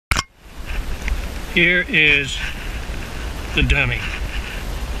Here is the dummy.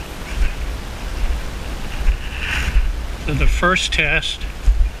 So the first test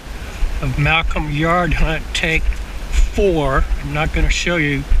of Malcolm Yard Hunt Take 4. I'm not going to show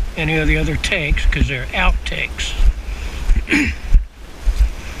you any of the other takes because they're outtakes.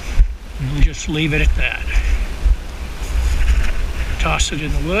 We'll just leave it at that. Toss it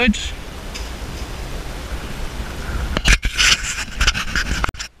in the woods.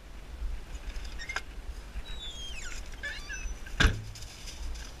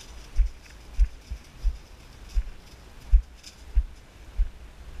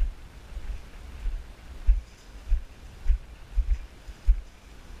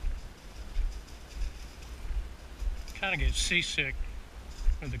 Kind of get seasick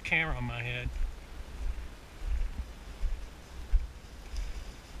with the camera on my head.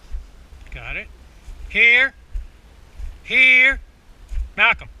 Got it. Here. Here.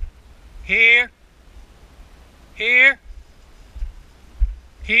 Malcolm. Here. Here.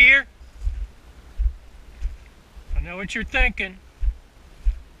 Here. I know what you're thinking.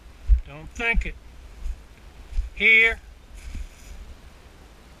 Don't think it. Here.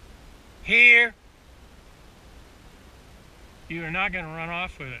 Here. You are not going to run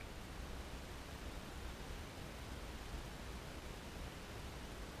off with it.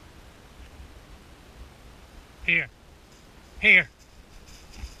 Here. Here.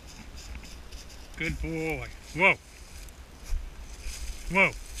 Good boy. Whoa.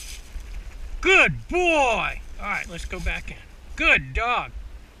 Whoa. Good boy. All right, let's go back in. Good dog.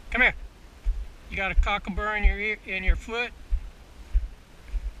 Come here. You got a cocklebur in your ear, in your foot?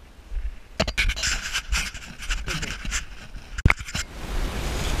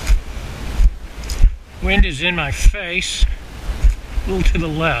 Wind is in my face, a little to the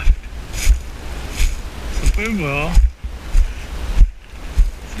left. So we will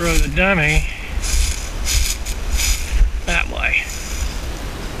throw the dummy that way.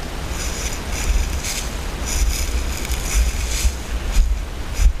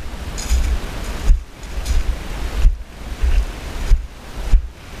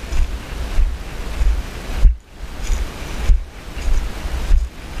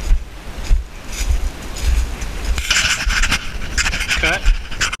 Cut.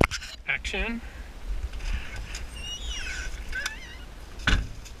 Action.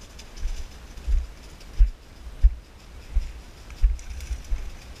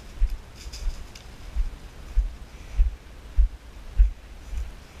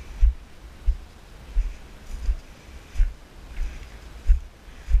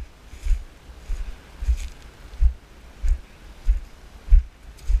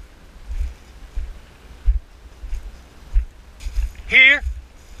 Here,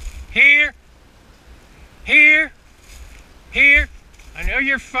 here, here, here. I know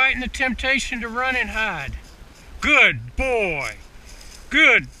you're fighting the temptation to run and hide. Good boy.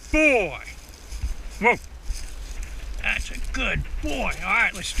 Good boy. Whoa. That's a good boy. All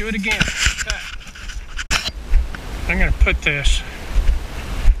right, let's do it again. Okay. I'm going to put this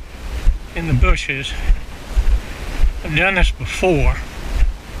in the bushes. I've done this before.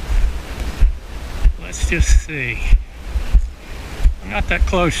 Let's just see. I'm not that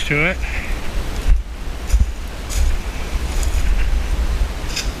close to it.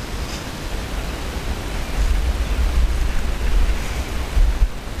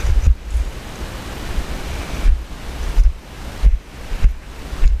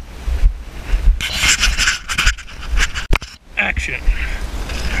 Action.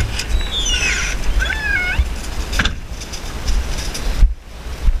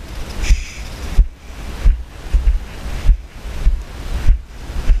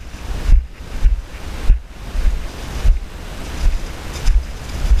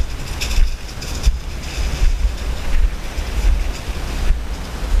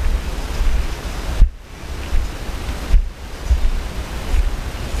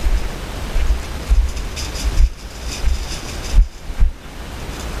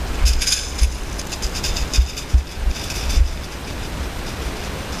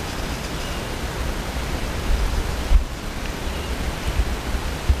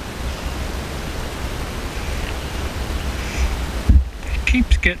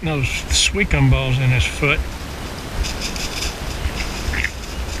 Keeps getting those sweetgum balls in his foot.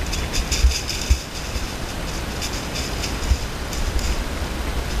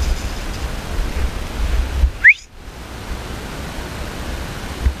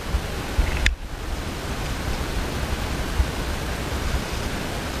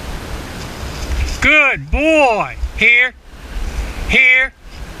 Good boy. Here, here,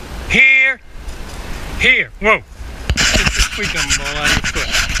 here, here. Whoa. Get the squeakum ball out of your foot.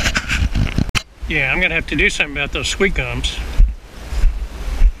 Yeah, I'm gonna have to do something about those sweet gums.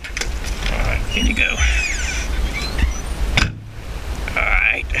 Alright, here you go.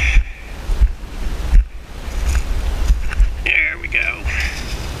 Alright. There we go.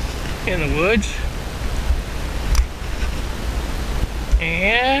 In the woods.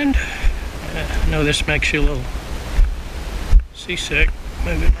 And I know this makes you a little seasick,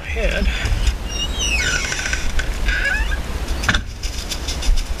 moving my head.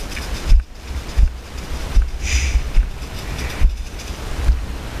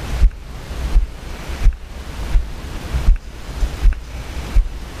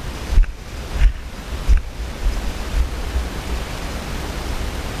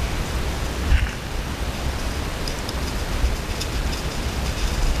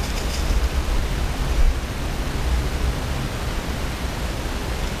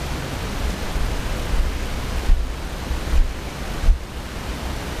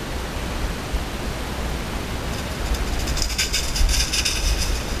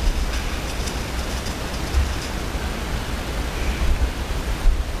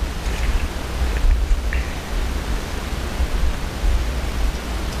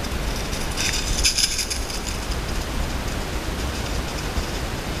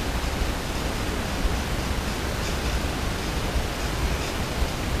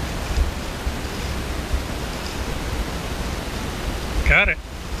 Got it.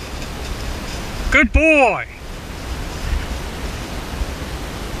 Good boy.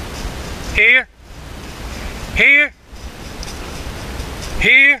 Here. Here.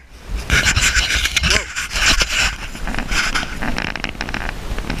 Here. Whoa.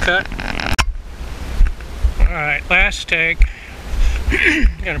 Cut. Alright, last take.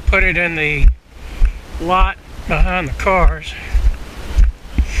 I'm going to put it in the lot behind the cars.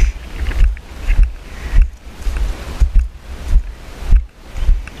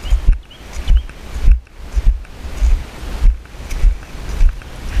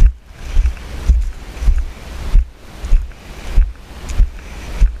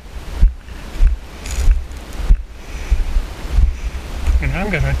 And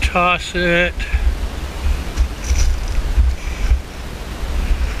I'm going to toss it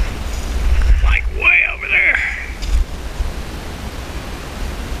like way over there.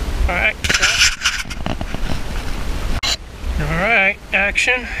 Alright, alright,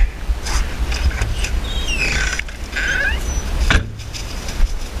 action.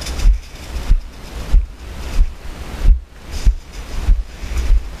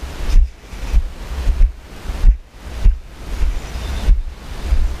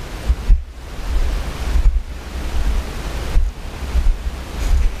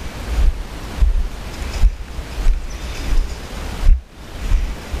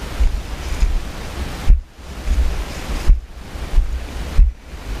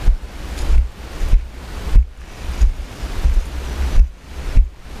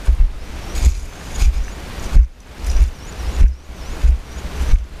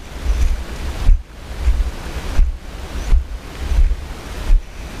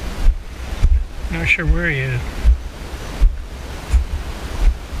 Not sure where he is.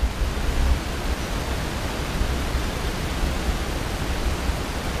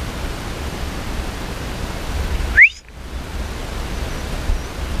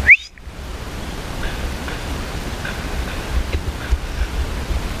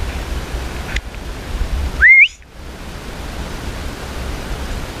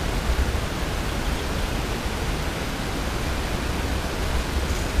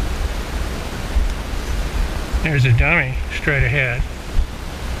 There's a dummy straight ahead.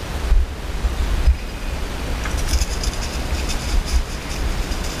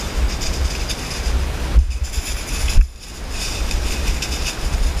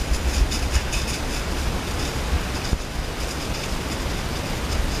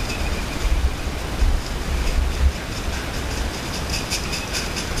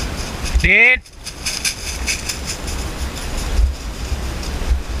 Dead.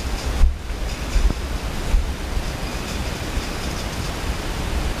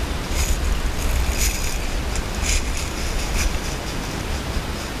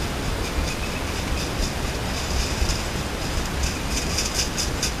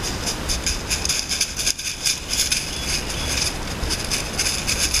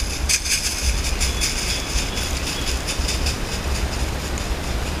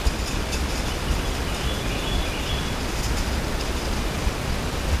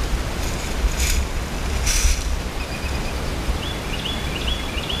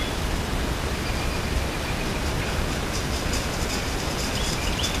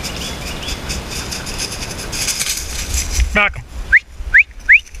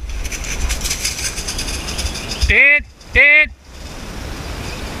 Dead, dead.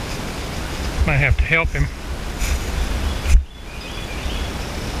 Might have to help him.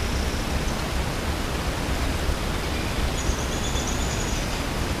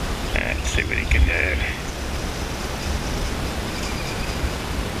 Let's see what he can do.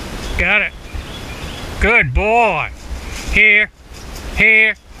 Got it. Good boy. Here,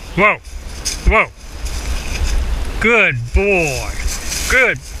 here. Whoa, whoa. Good boy.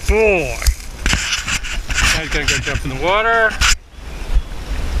 Good boy. Now he's gonna go jump in the water.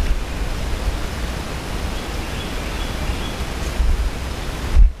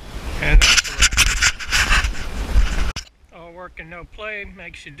 And that's the wrap. All work and no play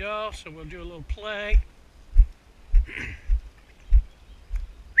makes you dull, so we'll do a little play.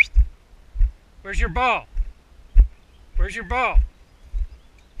 Where's your ball? Where's your ball?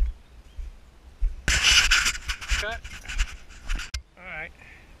 Cut. All right.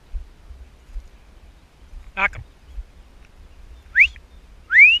 Knock him.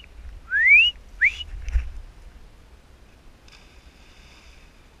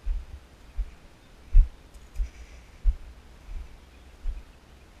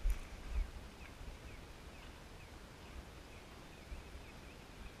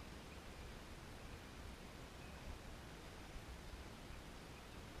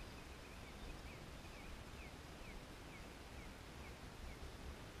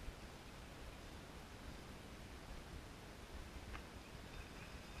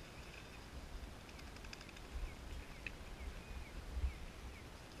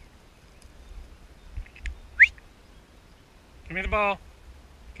 Give me the ball.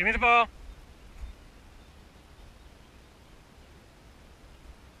 Give me the ball.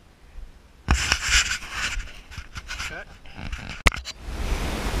 Cut.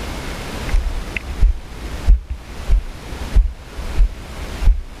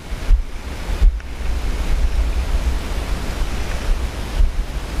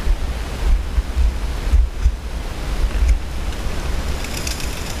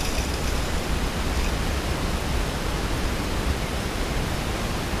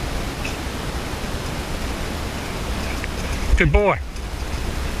 Good boy.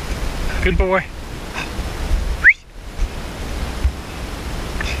 Good boy.